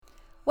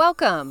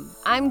Welcome.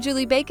 I'm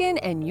Julie Bacon,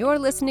 and you're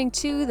listening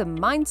to the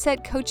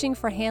Mindset Coaching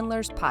for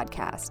Handlers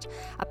podcast,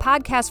 a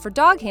podcast for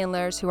dog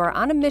handlers who are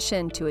on a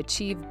mission to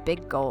achieve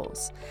big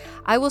goals.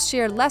 I will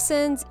share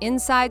lessons,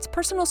 insights,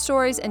 personal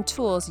stories, and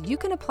tools you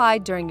can apply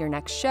during your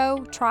next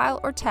show, trial,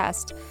 or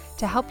test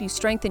to help you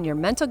strengthen your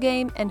mental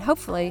game and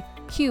hopefully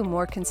cue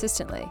more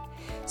consistently.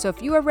 So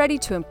if you are ready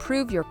to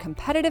improve your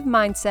competitive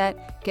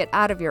mindset, get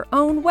out of your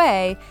own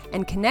way,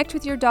 and connect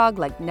with your dog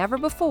like never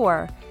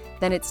before,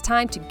 then it's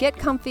time to get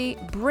comfy,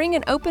 bring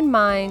an open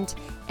mind,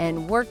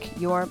 and work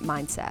your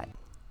mindset.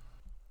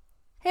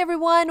 Hey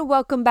everyone,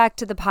 welcome back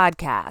to the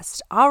podcast.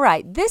 All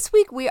right, this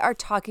week we are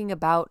talking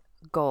about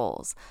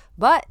goals.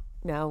 But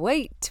now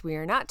wait, we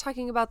are not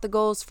talking about the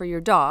goals for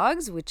your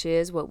dogs, which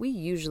is what we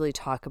usually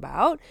talk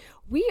about.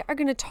 We are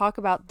going to talk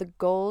about the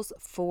goals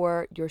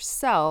for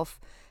yourself,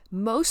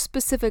 most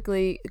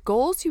specifically,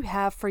 goals you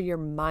have for your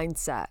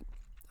mindset,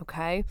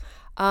 okay?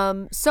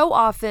 So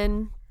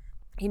often,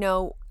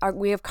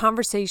 we have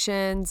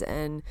conversations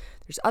and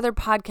there's other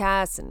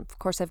podcasts. And of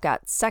course, I've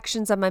got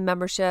sections of my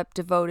membership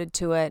devoted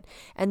to it.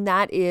 And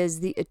that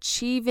is the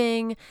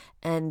achieving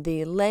and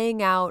the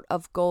laying out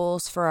of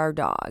goals for our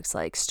dogs,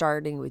 like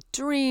starting with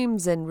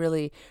dreams and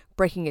really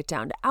breaking it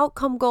down to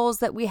outcome goals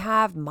that we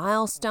have,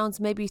 milestones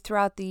maybe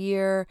throughout the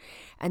year,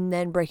 and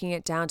then breaking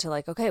it down to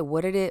like, okay,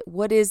 what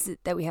is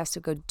it that we have to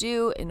go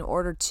do in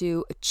order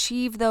to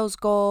achieve those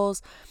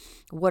goals?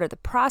 What are the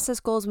process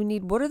goals we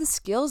need? What are the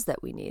skills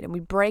that we need? And we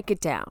break it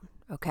down,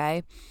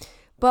 okay?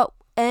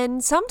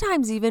 And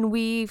sometimes even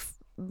we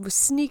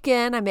sneak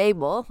in, I'm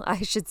able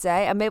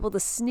to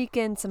sneak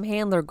in some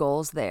handler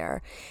goals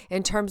there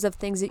in terms of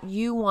things that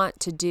you want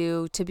to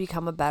do to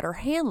become a better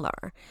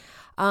handler.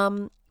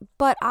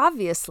 But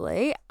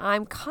obviously,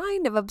 I'm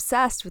kind of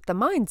obsessed with the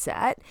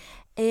mindset,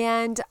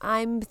 and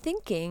I'm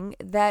thinking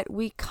that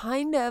we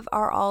kind of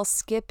are all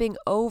skipping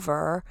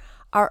over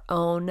our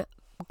own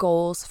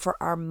goals for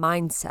our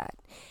mindset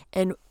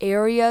and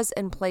areas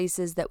and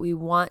places that we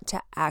want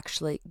to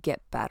actually get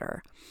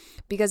better.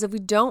 Because if we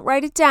don't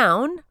write it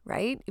down,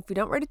 right? If we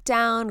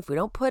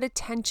don't put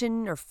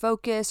attention or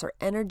focus or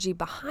energy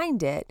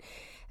behind it,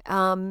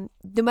 no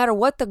matter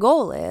what the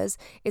goal is,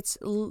 its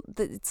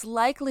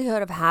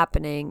likelihood of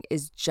happening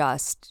is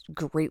just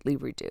greatly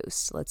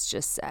reduced, let's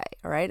just say,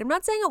 all right? I'm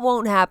not saying it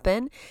won't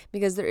happen,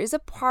 because there is a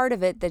part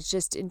of it that's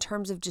just in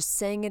terms of just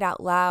saying it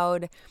out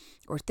loud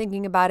or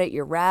thinking about it,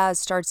 your RAS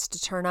starts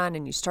to turn on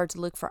and you start to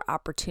look for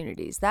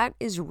opportunities. That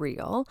is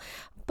real,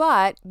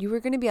 but you are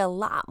going to be a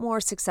lot more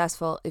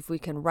successful if we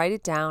can write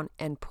it down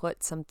and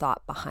put some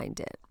thought behind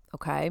it,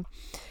 okay?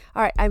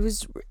 All right,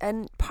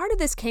 and part of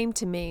this came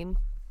to me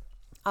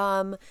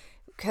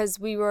because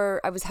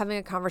I was having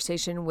a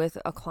conversation with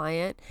a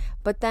client,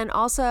 but then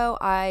also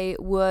I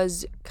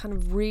was kind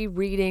of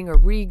rereading or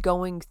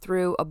going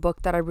through a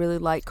book that I really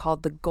like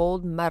called The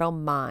Gold Medal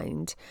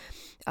Mind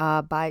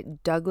by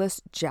Douglas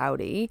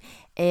Jowdy.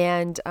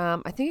 And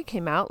I think it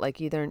came out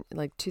either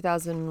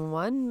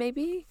 2001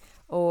 maybe,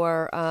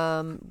 or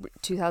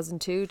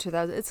 2002,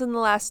 it's in the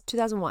last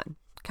 2001,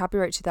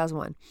 copyright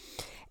 2001.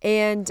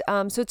 And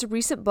so it's a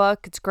recent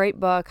book. It's a great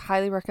book.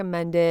 Highly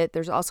recommend it.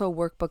 There's also a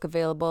workbook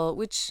available,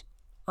 which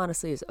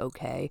honestly is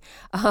okay.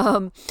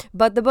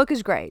 But the book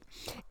is great.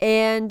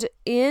 And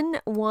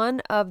in one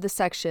of the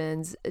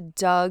sections,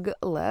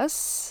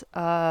 Douglas,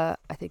 I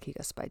think he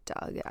goes by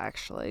Doug,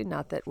 actually,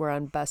 not that we're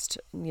on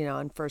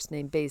first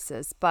name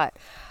basis, but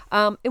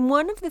in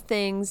one of the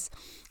things,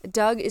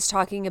 Doug is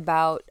talking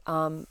about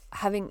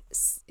having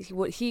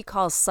what he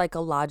calls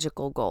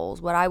psychological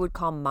goals, what I would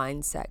call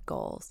mindset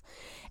goals.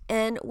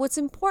 And what's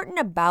important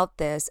about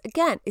this,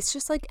 again, it's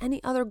just like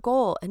any other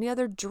goal, any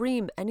other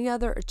dream, any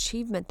other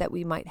achievement that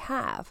we might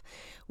have.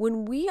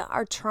 When we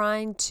are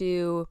trying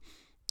to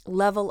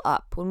level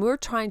up, when we're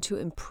trying to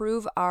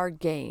improve our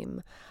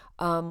game,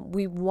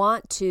 we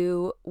want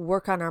to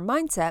work on our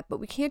mindset, but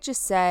we can't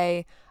just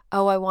say,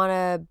 oh, I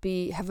want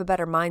to have a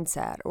better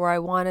mindset, or I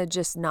want to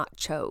just not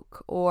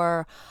choke,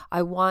 or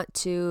I want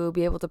to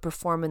be able to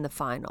perform in the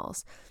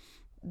finals.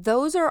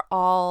 Those are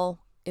all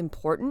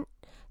important.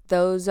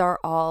 Those are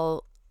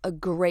all a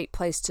great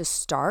place to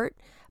start,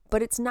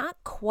 but it's not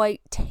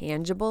quite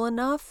tangible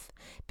enough,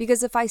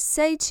 because if I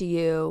say to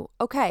you,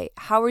 okay,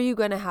 how are you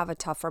going to have a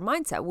tougher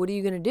mindset? What are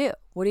you going to do?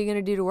 What are you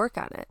going to do to work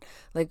on it?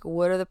 Like,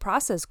 what are the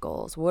process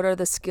goals? What are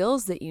the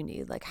skills that you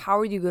need? Like, how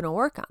are you going to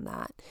work on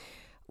that?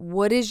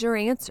 What is your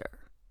answer?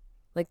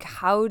 Like,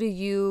 how do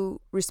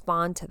you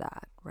respond to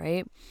that,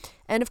 right?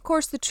 And of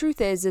course, the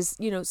truth is,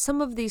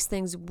 some of these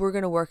things we're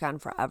going to work on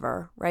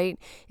forever, right?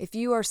 If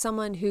you are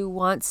someone who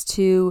wants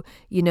to,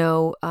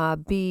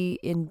 be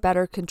in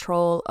better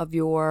control of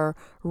your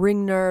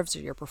ring nerves or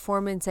your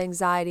performance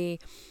anxiety,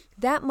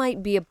 that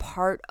might be a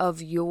part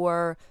of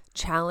your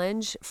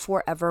challenge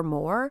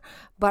forevermore.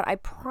 But I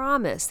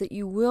promise that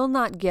you will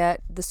not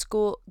get the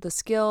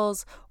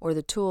skills or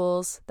the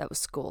tools,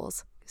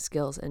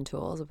 skills and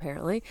tools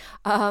apparently,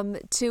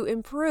 to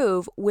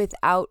improve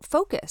without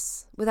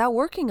focus, without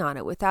working on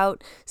it,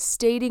 without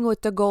stating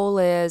what the goal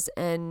is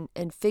and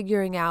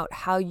figuring out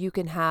how you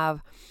can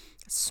have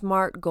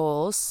SMART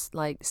goals,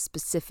 like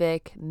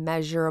specific,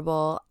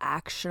 measurable,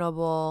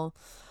 actionable,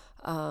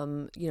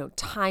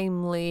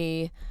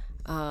 timely,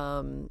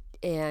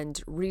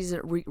 and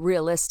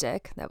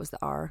realistic. That was the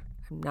R.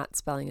 I'm not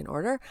spelling in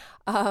order.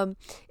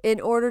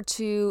 In order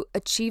to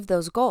achieve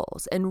those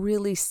goals and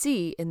really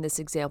see in this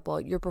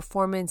example, your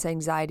performance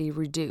anxiety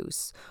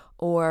reduce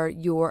or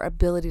your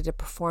ability to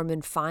perform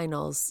in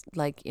finals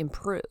like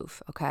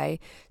improve. Okay.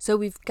 So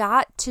we've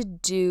got to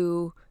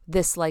do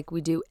this like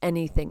we do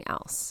anything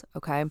else.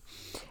 Okay.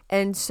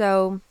 And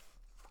so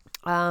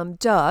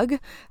Doug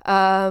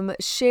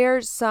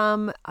shares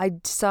some, I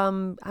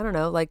don't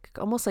know, like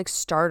almost like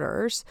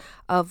starters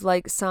of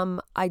like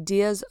some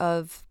ideas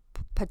of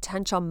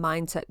potential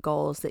mindset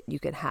goals that you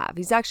can have.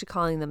 He's actually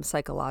calling them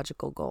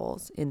psychological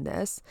goals in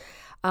this.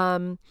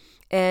 And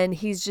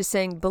he's just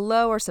saying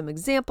below are some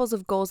examples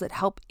of goals that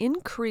help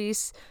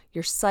increase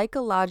your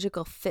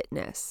psychological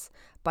fitness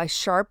by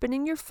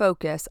sharpening your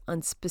focus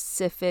on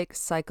specific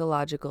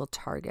psychological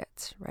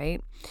targets,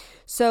 right?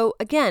 So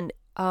again,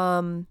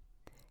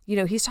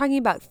 he's talking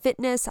about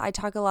fitness. I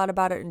talk a lot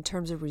about it in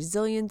terms of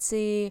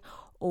resiliency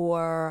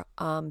or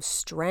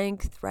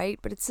strength, right?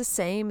 But it's the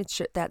same.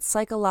 It's that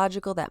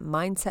psychological, that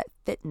mindset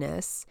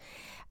fitness.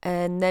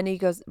 And then he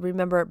goes,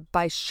 remember,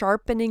 by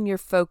sharpening your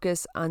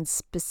focus on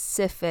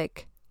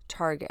specific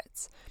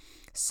targets.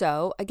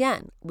 So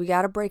again, we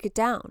got to break it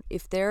down.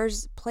 If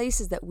there's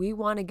places that we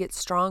want to get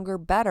stronger,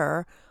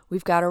 better,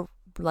 we've got to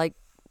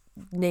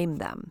name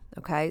them.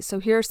 Okay. So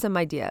here are some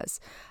ideas.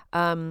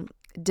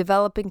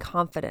 Developing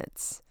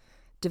confidence,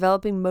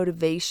 developing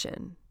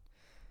motivation,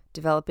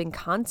 developing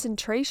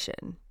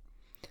concentration,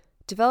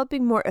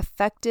 developing more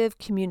effective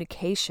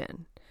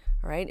communication.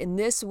 All right. And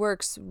this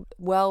works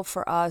well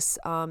for us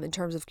in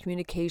terms of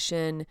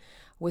communication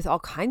with all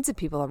kinds of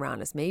people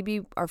around us. Maybe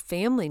our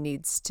family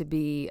needs to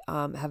be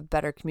have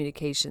better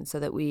communication so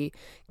that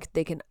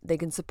they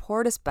can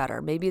support us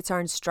better. Maybe it's our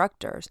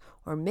instructors,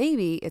 or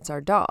maybe it's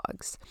our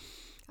dogs.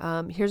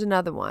 Here's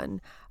another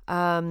one.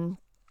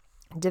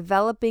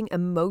 Developing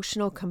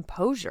emotional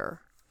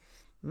composure,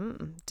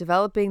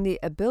 developing the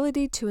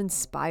ability to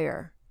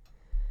inspire,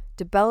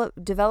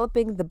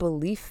 developing the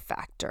belief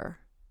factor,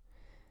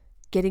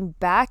 getting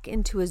back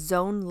into a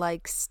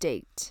zone-like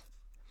state,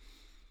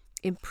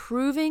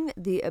 improving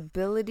the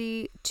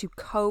ability to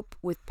cope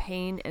with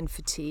pain and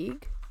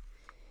fatigue,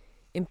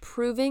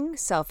 improving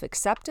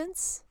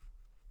self-acceptance,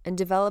 and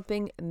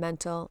developing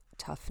mental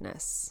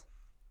toughness.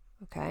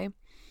 Okay,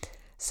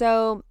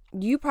 so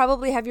you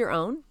probably have your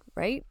own,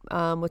 right?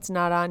 What's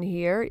not on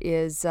here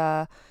is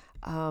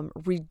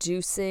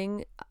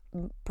reducing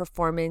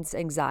performance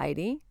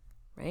anxiety,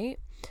 right?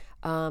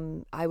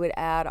 I would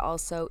add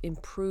also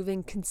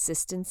improving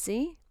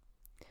consistency.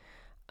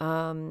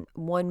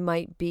 One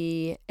might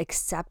be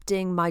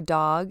accepting my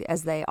dog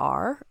as they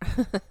are,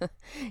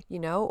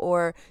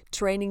 or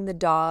training the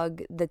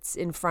dog that's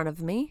in front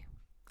of me.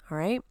 All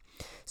right.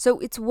 So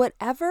it's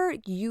whatever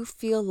you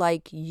feel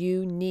like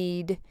you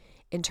need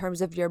in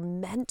terms of your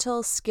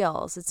mental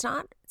skills. It's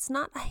not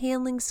a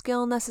handling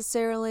skill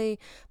necessarily,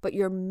 but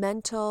your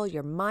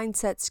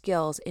mindset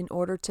skills in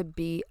order to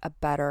be a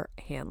better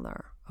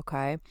handler.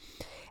 Okay.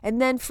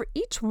 And then for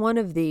each one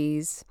of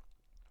these,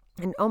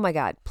 and oh my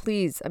God,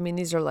 please,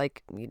 these are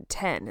like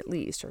 10 at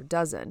least, or a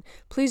dozen.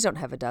 Please don't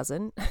have a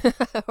dozen.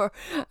 We're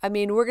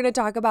going to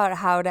talk about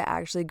how to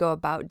actually go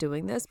about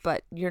doing this,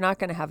 but you're not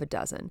going to have a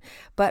dozen.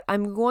 But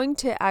I'm going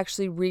to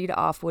actually read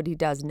off what he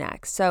does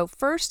next. So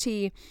first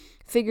he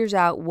figures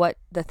out what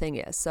the thing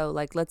is. So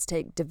let's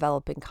take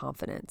developing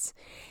confidence.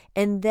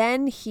 And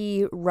then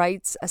he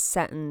writes a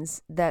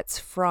sentence that's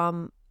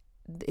from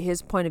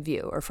his point of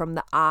view, or from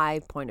the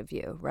I point of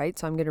view, right?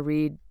 So I'm going to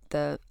read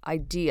the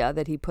idea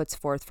that he puts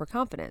forth for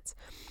confidence.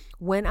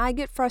 When I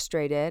get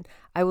frustrated,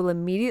 I will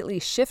immediately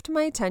shift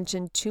my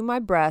attention to my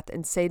breath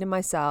and say to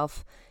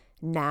myself,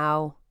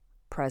 now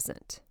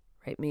present,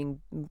 right?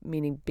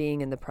 Meaning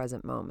being in the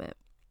present moment,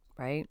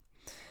 right?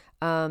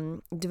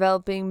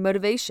 Developing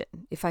motivation.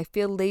 If I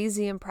feel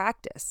lazy in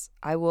practice,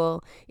 I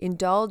will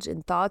indulge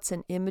in thoughts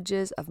and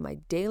images of my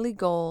daily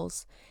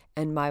goals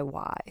and my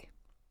why.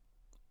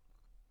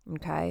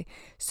 Okay.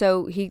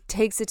 So he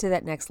takes it to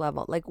that next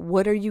level.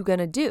 What are you going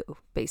to do,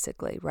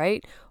 basically,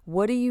 right?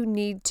 What do you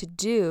need to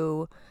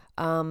do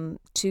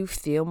to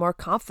feel more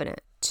confident,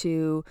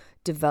 to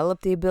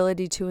develop the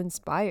ability to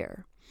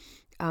inspire?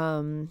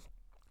 For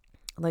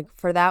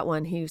that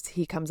one,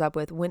 he comes up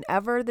with,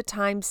 whenever the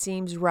time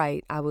seems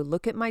right, I will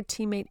look at my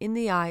teammate in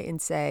the eye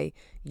and say,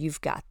 you've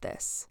got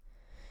this.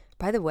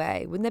 By the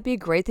way, wouldn't that be a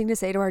great thing to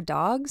say to our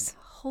dogs?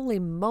 Holy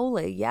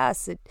moly.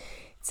 Yes. It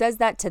says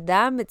that to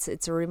them.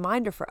 It's a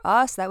reminder for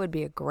us. That would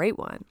be a great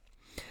one.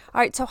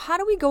 All right. So how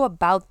do we go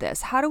about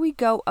this? How do we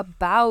go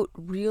about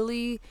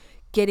really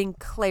getting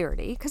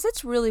clarity? Because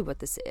that's really what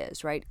this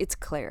is, right? It's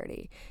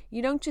clarity.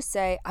 You don't just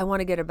say, I want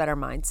to get a better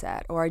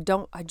mindset, or I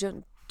don't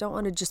don't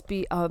want to just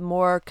be a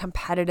more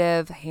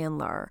competitive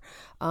handler.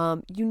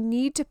 You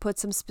need to put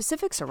some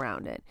specifics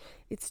around it.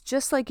 It's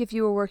just like if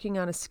you were working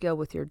on a skill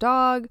with your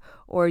dog,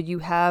 or you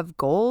have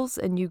goals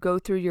and you go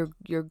through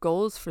your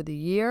goals for the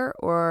year,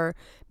 or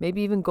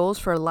maybe even goals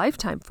for a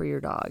lifetime for your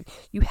dog.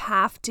 You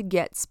have to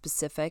get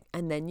specific,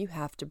 and then you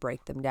have to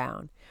break them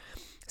down.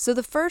 So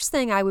the first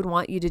thing I would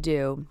want you to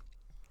do,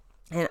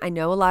 and I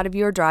know a lot of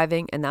you are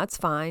driving, and that's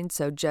fine,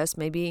 so just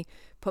maybe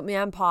put me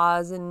on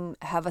pause and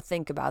have a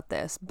think about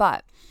this.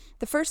 But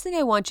the first thing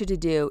I want you to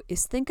do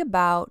is think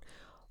about,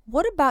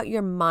 what about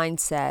your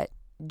mindset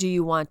do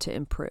you want to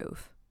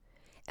improve?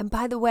 And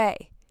by the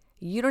way,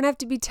 you don't have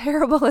to be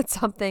terrible at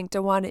something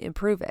to want to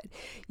improve it.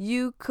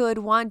 You could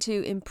want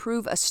to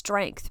improve a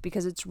strength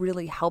because it's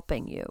really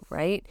helping you,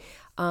 right?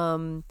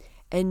 And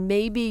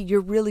maybe you're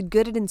really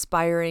good at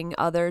inspiring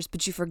others,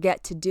 but you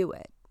forget to do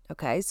it.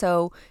 Okay,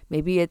 so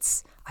maybe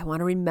it's, I want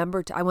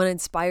to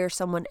inspire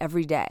someone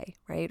every day,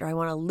 right? Or I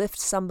want to lift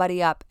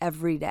somebody up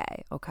every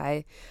day,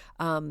 okay?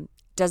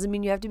 Doesn't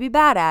mean you have to be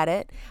bad at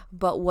it,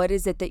 but what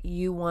is it that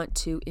you want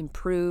to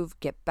improve,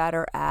 get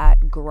better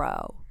at,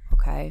 grow,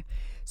 okay?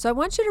 So I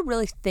want you to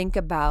really think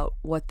about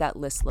what that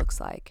list looks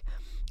like.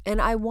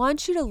 And I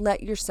want you to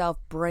let yourself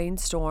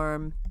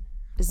brainstorm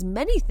as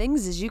many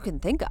things as you can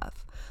think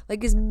of,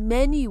 like as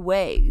many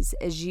ways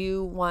as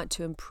you want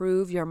to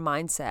improve your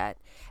mindset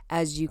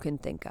as you can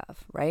think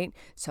of, right?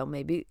 So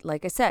maybe,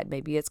 like I said,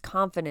 maybe it's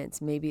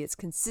confidence, maybe it's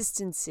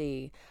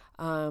consistency.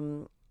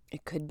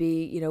 It could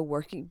be,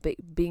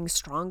 being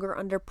stronger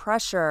under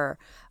pressure.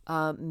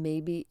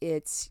 Maybe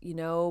it's,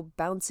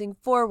 bouncing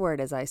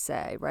forward, as I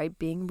say, right?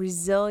 Being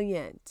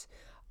resilient.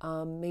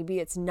 Maybe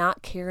it's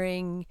not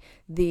carrying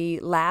the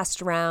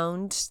last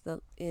round,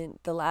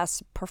 the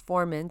last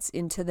performance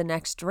into the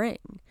next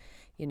ring,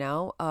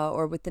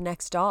 or with the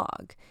next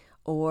dog.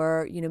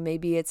 Or,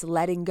 maybe it's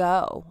letting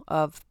go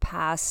of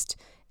past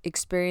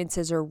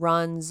experiences or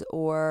runs,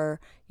 or,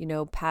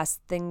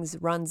 past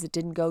runs that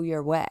didn't go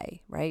your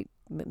way, right?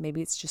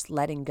 Maybe it's just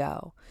letting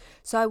go.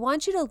 So I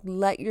want you to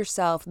let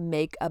yourself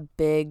make a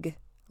big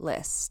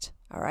list.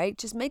 All right,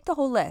 just make the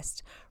whole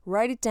list,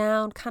 write it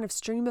down, kind of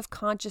stream of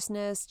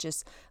consciousness,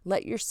 just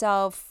let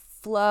yourself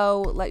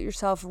flow, let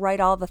yourself write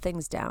all the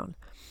things down.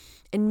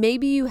 And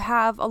maybe you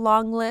have a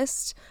long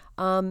list,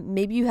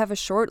 maybe you have a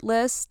short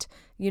list,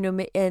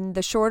 and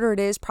the shorter it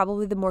is,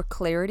 probably the more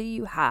clarity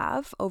you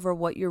have over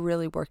what you're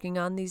really working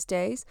on these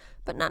days,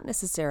 but not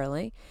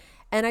necessarily.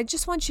 And I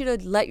just want you to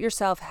let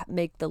yourself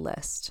make the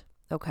list,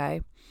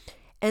 okay?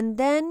 And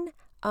then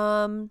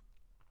I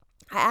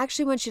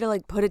actually want you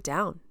to put it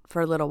down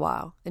for a little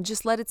while and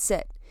just let it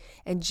sit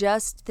and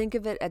just think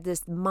of it as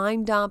this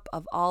mind dump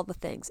of all the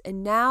things.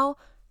 And now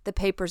the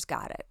paper's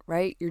got it,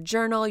 right? Your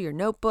journal, your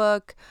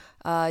notebook,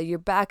 your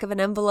back of an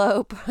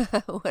envelope,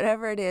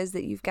 whatever it is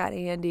that you've got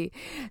handy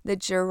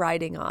that you're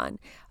writing on.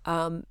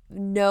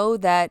 Know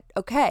that,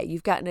 okay,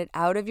 you've gotten it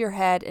out of your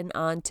head and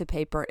onto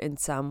paper in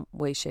some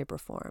way, shape, or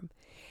form.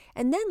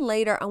 And then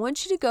later, I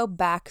want you to go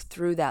back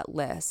through that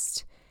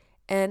list,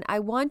 and I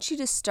want you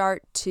to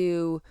start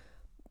to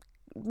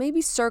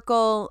maybe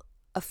circle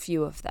a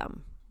few of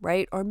them,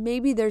 right? Or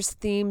maybe there's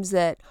themes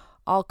that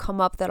all come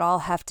up that all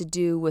have to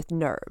do with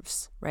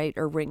nerves, right?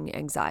 Or ring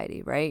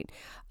anxiety, right?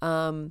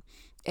 Or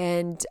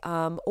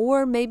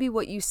maybe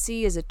what you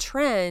see is a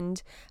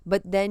trend,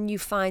 but then you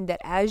find that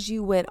as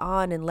you went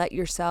on and let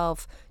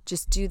yourself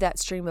just do that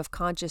stream of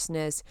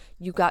consciousness,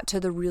 you got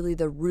to the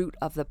root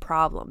of the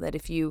problem. That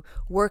if you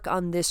work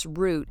on this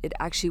root, it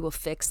actually will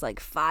fix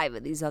 5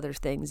 of these other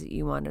things that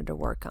you wanted to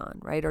work on,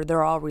 right? Or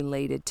they're all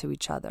related to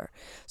each other.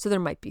 So there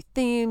might be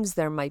themes,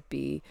 there might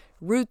be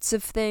roots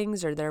of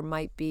things, or there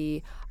might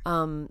be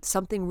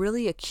something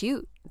really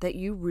acute that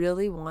you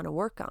really want to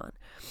work on.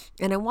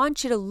 And I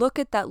want you to look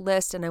at that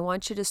list, and I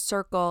want you to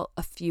circle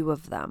a few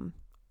of them,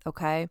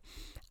 okay?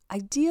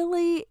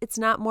 Ideally, it's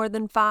not more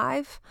than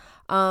 5,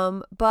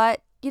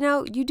 but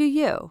you do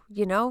you.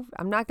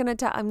 I'm not going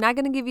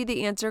to give you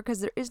the answer because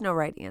there is no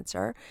right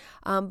answer.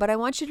 But I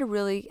want you to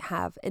really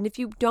have, and if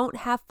you don't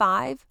have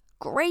 5,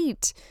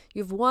 great.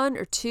 You have 1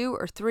 or 2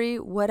 or 3,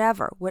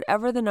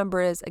 whatever the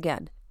number is.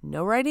 Again,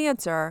 no right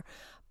answer.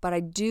 But I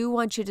do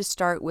want you to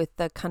start with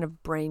the kind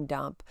of brain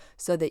dump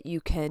so that you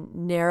can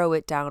narrow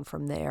it down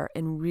from there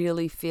and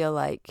really feel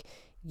like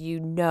you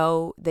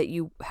know that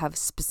you have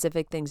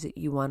specific things that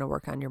you want to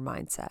work on your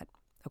mindset,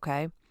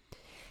 okay?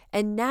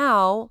 And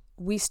now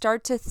we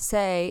start to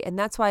say, and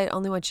that's why I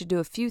only want you to do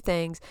a few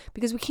things,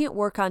 because we can't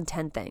work on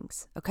 10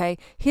 things, okay?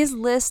 His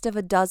list of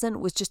a dozen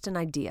was just an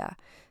idea,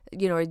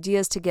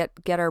 ideas to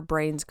get our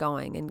brains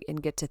going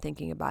and get to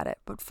thinking about it.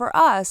 But for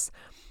us,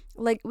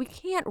 we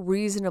can't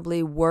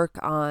reasonably work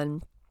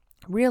on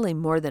really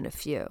more than a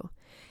few.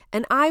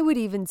 And I would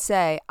even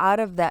say out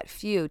of that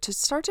few to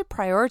start to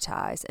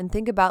prioritize and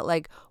think about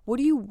what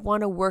do you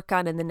want to work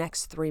on in the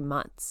next 3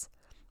 months?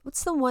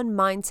 What's the one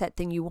mindset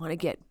thing you want to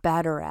get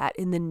better at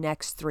in the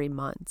next 3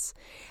 months?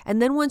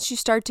 And then once you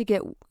start to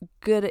get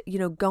good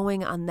at,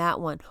 going on that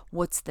one,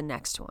 what's the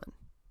next one?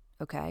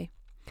 Okay.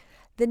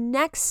 The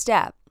next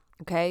step,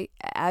 Okay,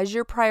 as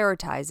you're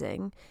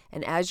prioritizing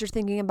and as you're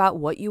thinking about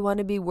what you want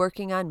to be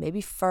working on, maybe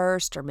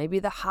first or maybe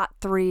the hot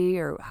 3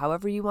 or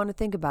however you want to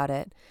think about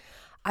it,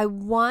 I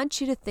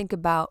want you to think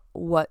about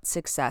what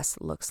success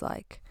looks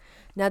like.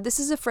 Now, this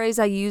is a phrase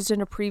I used in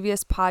a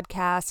previous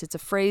podcast. It's a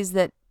phrase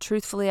that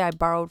truthfully I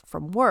borrowed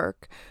from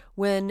work.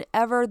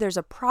 Whenever there's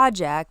a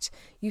project,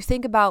 you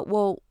think about,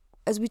 well,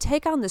 as we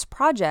take on this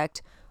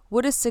project,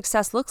 what does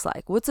success look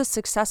like? What's a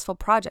successful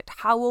project?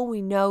 How will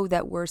we know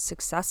that we're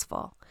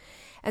successful?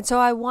 And so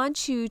I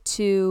want you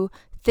to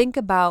think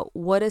about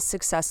what does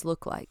success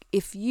look like.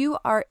 If you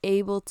are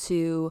able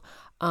to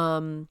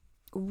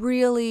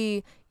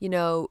really,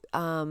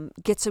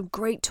 get some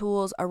great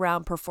tools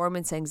around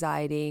performance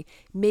anxiety,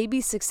 maybe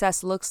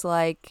success looks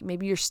like,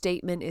 maybe your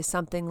statement is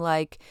something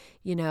like,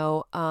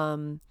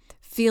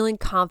 feeling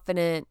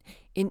confident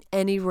in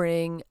any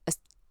ring,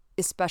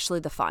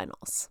 especially the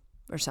finals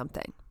or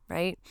something,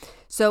 right?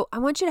 So I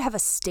want you to have a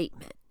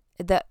statement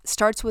that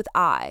starts with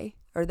I,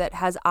 or that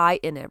has I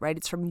in it, right?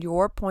 It's from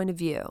your point of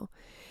view.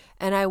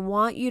 And I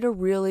want you to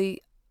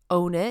really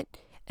own it.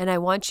 And I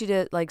want you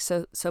to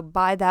so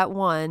by that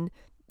one,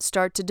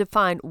 start to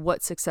define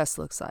what success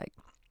looks like.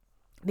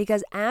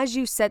 Because as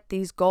you set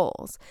these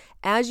goals,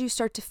 as you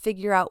start to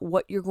figure out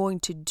what you're going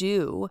to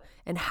do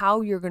and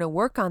how you're going to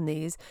work on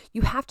these,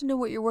 you have to know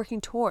what you're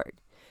working toward.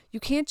 You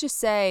can't just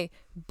say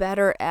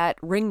better at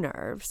ring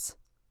nerves.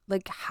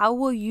 Like, how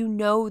will you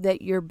know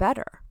that you're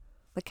better?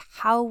 Like,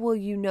 how will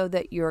you know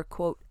that you're,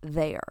 quote,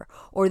 there,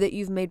 or that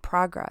you've made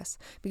progress?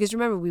 Because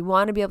remember, we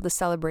want to be able to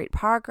celebrate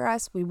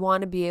progress. We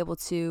want to be able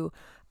to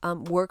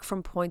work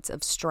from points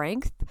of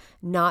strength,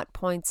 not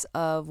points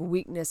of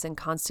weakness and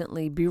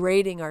constantly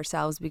berating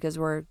ourselves because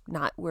we're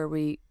not where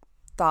we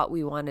thought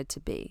we wanted to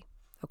be.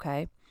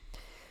 Okay.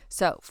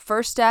 So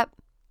first step,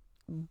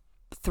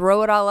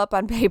 throw it all up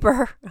on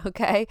paper.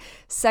 Okay.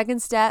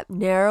 Second step,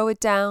 narrow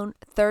it down.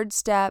 Third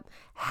step,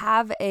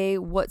 have a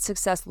what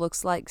success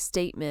looks like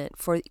statement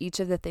for each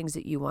of the things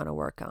that you want to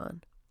work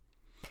on.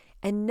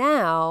 And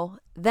now,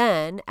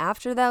 then,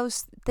 after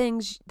those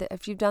things,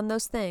 if you've done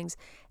those things,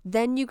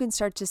 then you can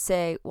start to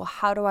say, well,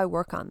 how do I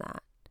work on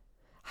that?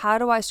 How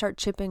do I start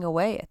chipping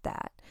away at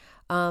that?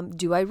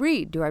 Do I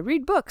read? Do I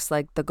read books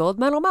like The Gold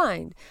Medal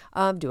Mind?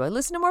 Do I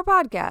listen to more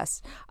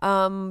podcasts?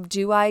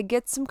 Do I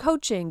get some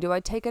coaching? Do I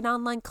take an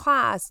online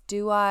class?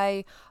 Do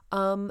I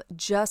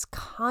just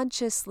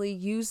consciously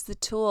use the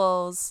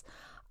tools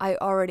I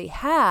already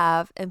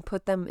have and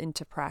put them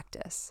into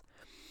practice?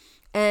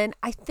 And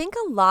I think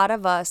a lot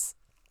of us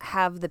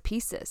have the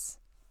pieces.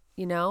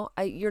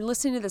 You're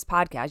listening to this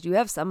podcast, you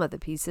have some of the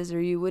pieces or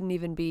you wouldn't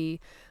even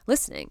be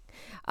listening.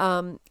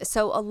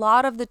 So a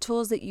lot of the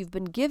tools that you've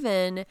been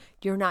given,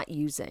 you're not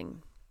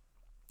using.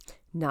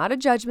 Not a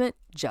judgment,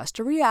 just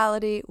a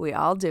reality. We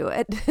all do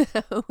it.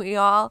 We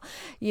all,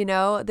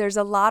 there's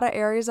a lot of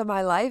areas of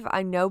my life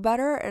I know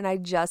better and I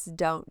just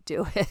don't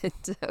do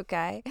it.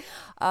 Okay.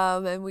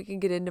 And we can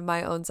get into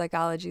my own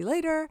psychology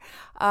later,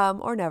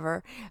 or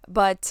never.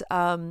 But,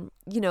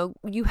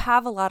 you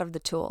have a lot of the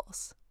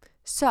tools.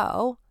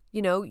 So,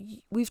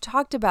 we've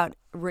talked about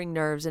ring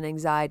nerves and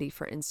anxiety,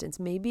 for instance.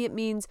 Maybe it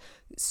means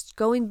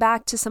going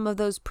back to some of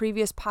those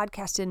previous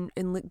podcasts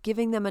and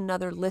giving them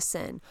another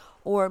listen.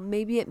 Or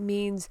maybe it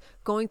means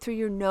going through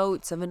your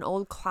notes of an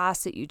old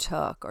class that you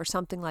took or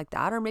something like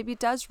that. Or maybe it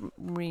does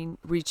mean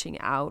reaching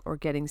out or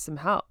getting some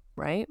help,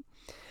 right?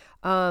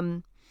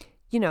 To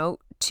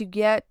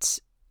get,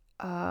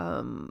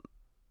 I'm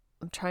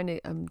trying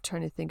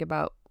to think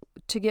about,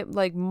 to get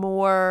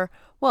more,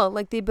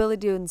 the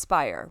ability to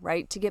inspire,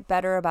 right? To get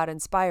better about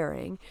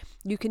inspiring,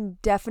 you can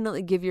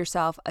definitely give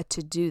yourself a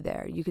to-do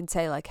there. You can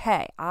say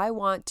hey, I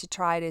want to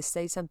try to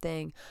say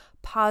something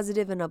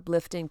positive and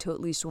uplifting to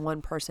at least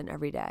one person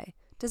every day.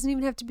 Doesn't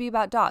even have to be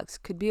about dogs.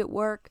 Could be at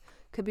work,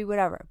 could be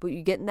whatever. But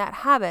you get in that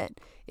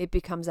habit, it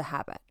becomes a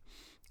habit.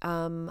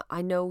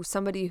 I know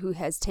somebody who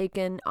has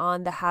taken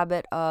on the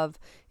habit of,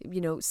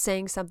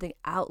 saying something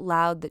out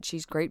loud that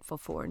she's grateful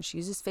for, and she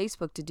uses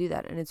Facebook to do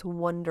that, and it's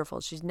wonderful.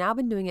 She's now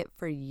been doing it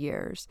for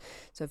years.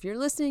 So if you're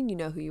listening, you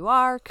know who you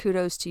are.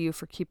 Kudos to you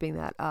for keeping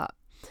that up.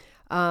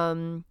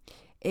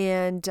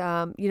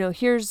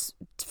 Here's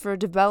for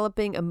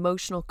developing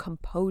emotional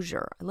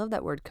composure. I love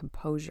that word,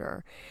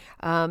 composure.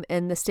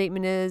 And the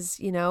statement is,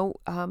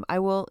 I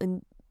will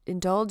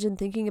indulge in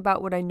thinking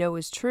about what I know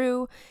is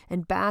true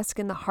and bask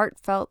in the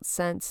heartfelt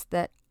sense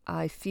that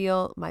I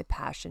feel my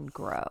passion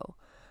grow,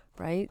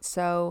 right?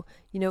 So,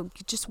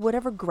 just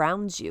whatever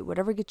grounds you,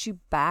 whatever gets you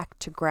back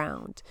to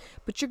ground.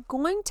 But you're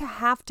going to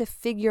have to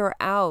figure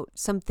out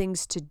some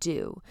things to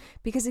do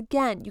because,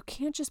 again, you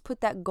can't just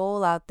put that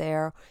goal out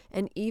there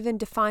and even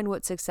define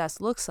what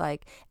success looks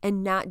like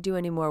and not do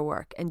any more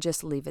work and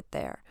just leave it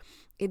there.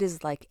 It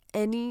is like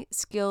any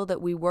skill that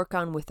we work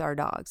on with our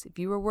dogs. If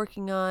you were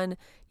working on,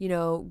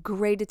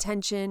 great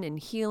attention and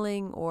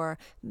healing or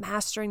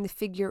mastering the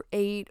figure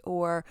 8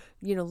 or,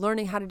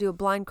 learning how to do a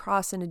blind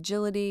cross and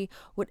agility,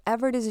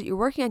 whatever it is that you're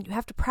working on, you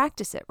have to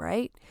practice it,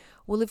 right?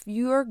 Well, if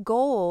your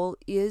goal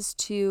is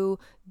to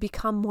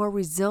become more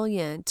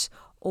resilient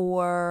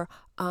or,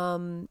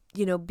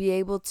 be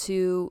able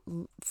to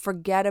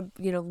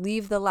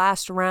leave the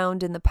last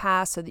round in the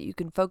past so that you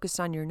can focus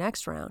on your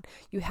next round.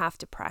 You have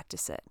to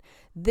practice it.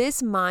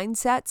 This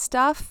mindset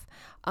stuff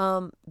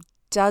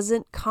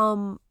doesn't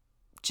come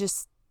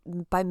just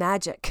by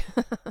magic.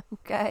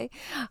 Okay.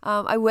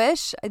 I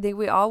think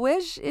we all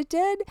wish it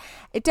did.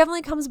 It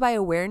definitely comes by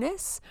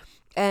awareness.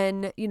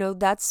 And,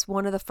 that's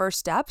one of the first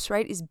steps,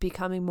 right? Is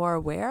becoming more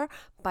aware.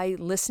 By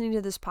listening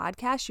to this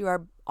podcast, you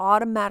are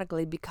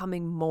automatically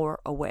becoming more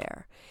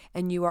aware,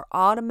 and you are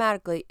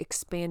automatically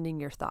expanding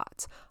your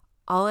thoughts.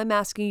 All I'm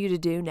asking you to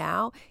do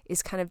now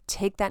is kind of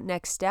take that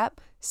next step,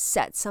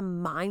 set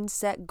some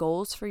mindset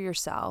goals for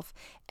yourself,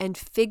 and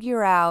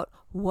figure out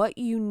what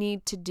you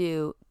need to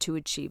do to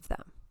achieve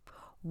them.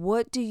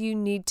 What do you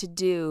need to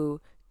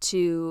do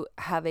to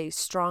have a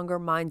stronger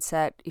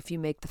mindset if you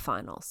make the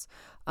finals?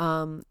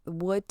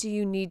 What do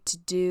you need to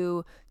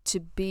do to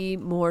be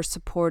more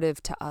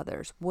supportive to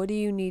others? What do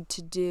you need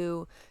to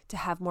do to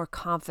have more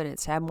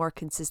confidence, to have more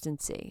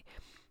consistency?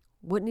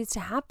 What needs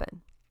to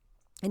happen?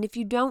 And if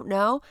you don't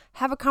know,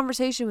 have a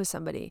conversation with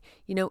somebody,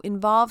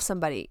 involve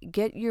somebody,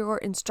 get your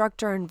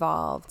instructor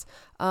involved,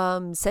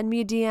 send me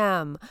a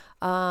DM,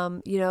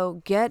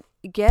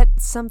 get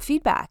some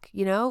feedback.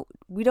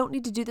 We don't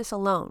need to do this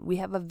alone. We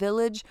have a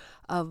village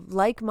of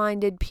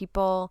like-minded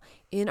people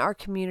in our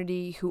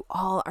community who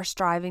all are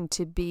striving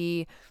to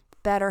be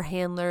better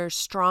handlers,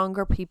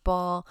 stronger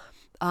people.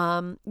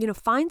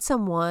 Find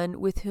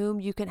someone with whom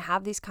you can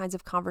have these kinds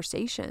of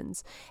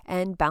conversations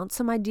and bounce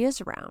some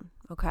ideas around.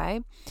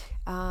 Okay.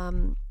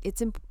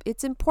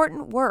 It's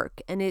important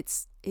work, and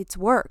it's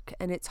work,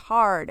 and it's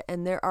hard,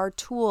 and there are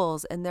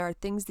tools, and there are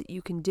things that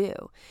you can do.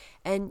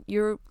 And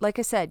like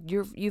I said,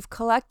 you've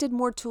collected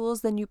more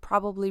tools than you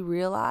probably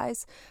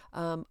realize.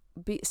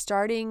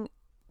 Starting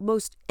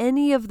most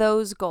any of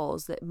those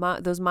goals,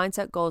 those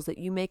mindset goals that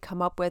you may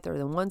come up with, or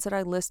the ones that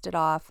I listed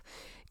off,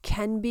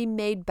 can be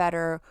made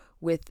better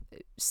with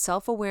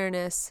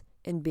self-awareness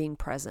and being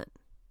present.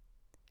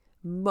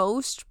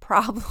 Most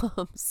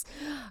problems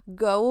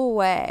go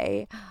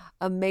away,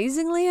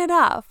 amazingly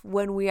enough,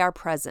 when we are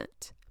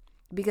present,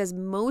 because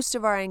most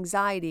of our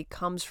anxiety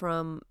comes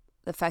from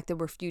the fact that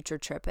we're future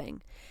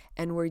tripping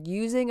and we're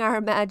using our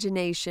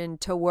imagination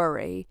to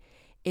worry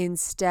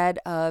instead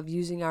of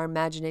using our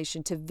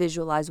imagination to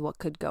visualize what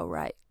could go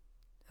right.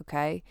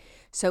 Okay?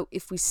 So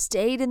if we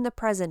stayed in the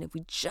present, if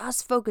we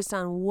just focused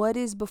on what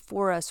is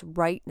before us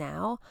right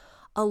now,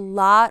 a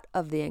lot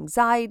of the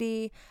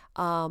anxiety,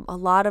 a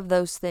lot of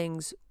those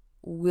things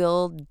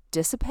will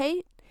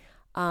dissipate.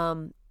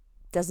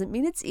 Doesn't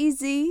mean it's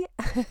easy.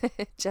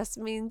 It just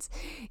means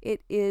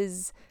it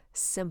is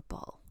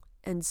simple.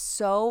 And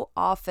so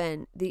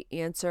often the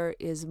answer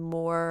is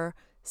more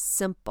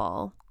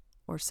simple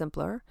or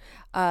simpler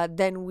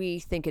than we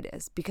think it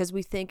is, because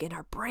we think in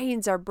our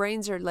brains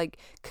are like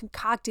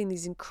concocting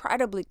these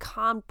incredibly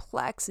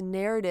complex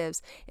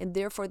narratives, and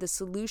therefore the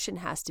solution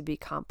has to be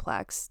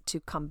complex to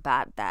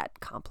combat that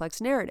complex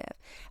narrative.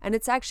 And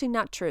it's actually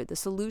not true. The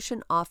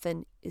solution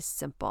often is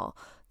simple.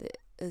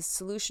 The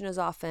solution is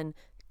often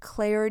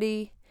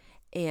clarity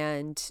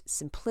and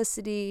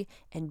simplicity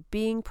and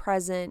being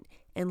present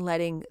and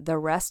letting the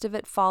rest of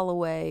it fall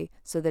away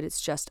so that it's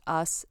just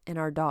us and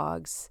our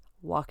dogs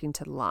walking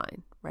to the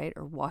line, right?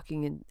 Or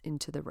walking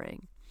into the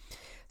ring.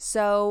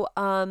 So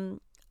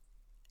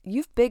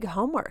you've big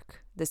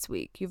homework this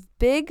week.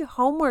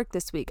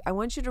 I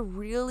want you to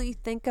really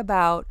think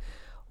about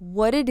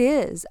what it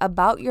is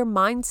about your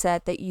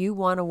mindset that you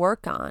want to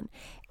work on.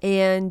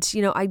 And,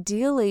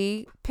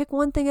 ideally pick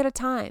one thing at a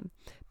time.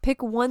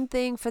 Pick one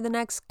thing for the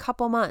next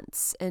couple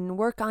months and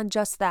work on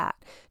just that.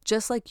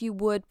 Just like you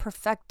would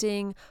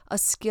perfecting a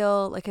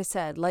skill, like I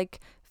said, like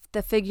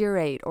the figure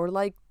eight, or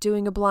like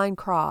doing a blind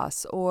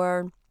cross,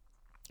 or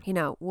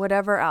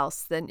whatever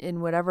else, then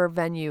in whatever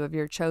venue of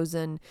your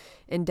chosen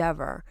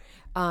endeavor.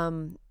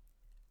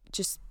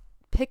 Just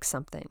pick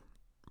something,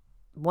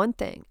 one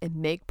thing, and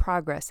make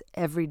progress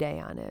every day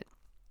on it,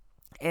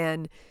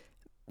 and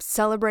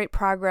celebrate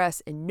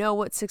progress and know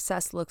what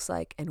success looks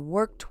like and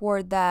work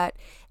toward that,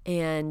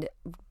 and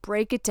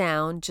break it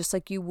down just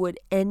like you would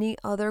any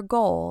other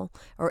goal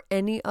or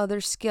any other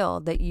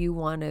skill that you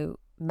want to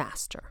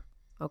master.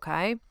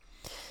 Okay?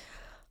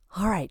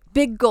 All right,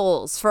 big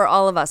goals for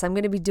all of us. I'm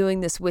going to be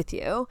doing this with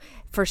you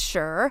for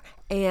sure.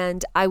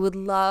 And I would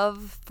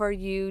love for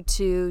you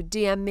to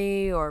DM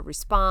me or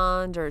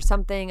respond or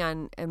something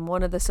on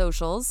one of the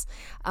socials,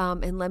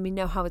 and let me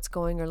know how it's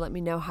going, or let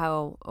me know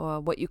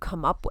how what you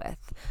come up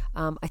with.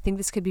 I think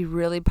this could be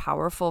really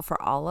powerful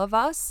for all of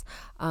us.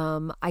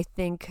 I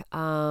think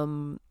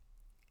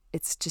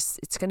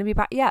it's going to be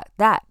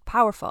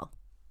powerful.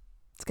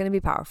 It's going to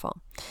be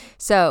powerful.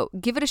 So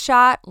give it a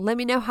shot. Let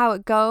me know how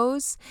it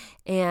goes.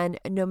 And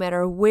no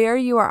matter where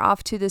you are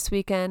off to this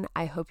weekend,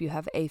 I hope you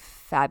have a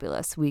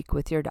fabulous week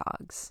with your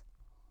dogs.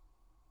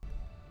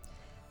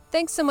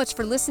 Thanks so much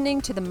for listening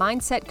to the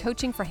Mindset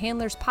Coaching for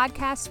Handlers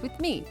podcast with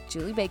me,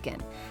 Julie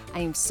Bacon. I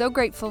am so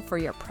grateful for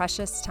your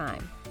precious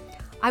time.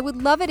 I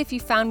would love it if you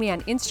found me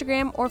on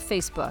Instagram or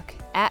Facebook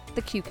at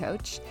The Q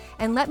Coach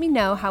and let me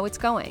know how it's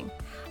going.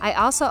 I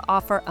also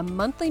offer a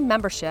monthly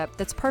membership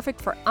that's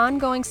perfect for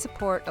ongoing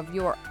support of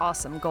your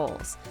awesome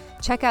goals.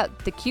 Check out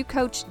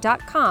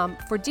theqcoach.com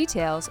for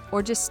details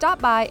or just stop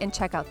by and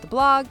check out the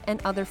blog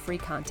and other free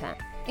content.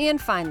 And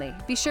finally,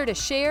 be sure to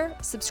share,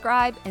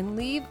 subscribe, and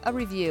leave a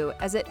review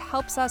as it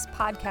helps us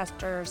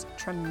podcasters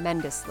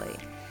tremendously.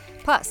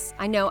 Plus,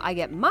 I know I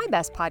get my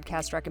best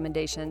podcast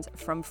recommendations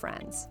from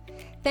friends.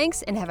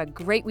 Thanks and have a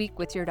great week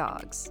with your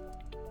dogs.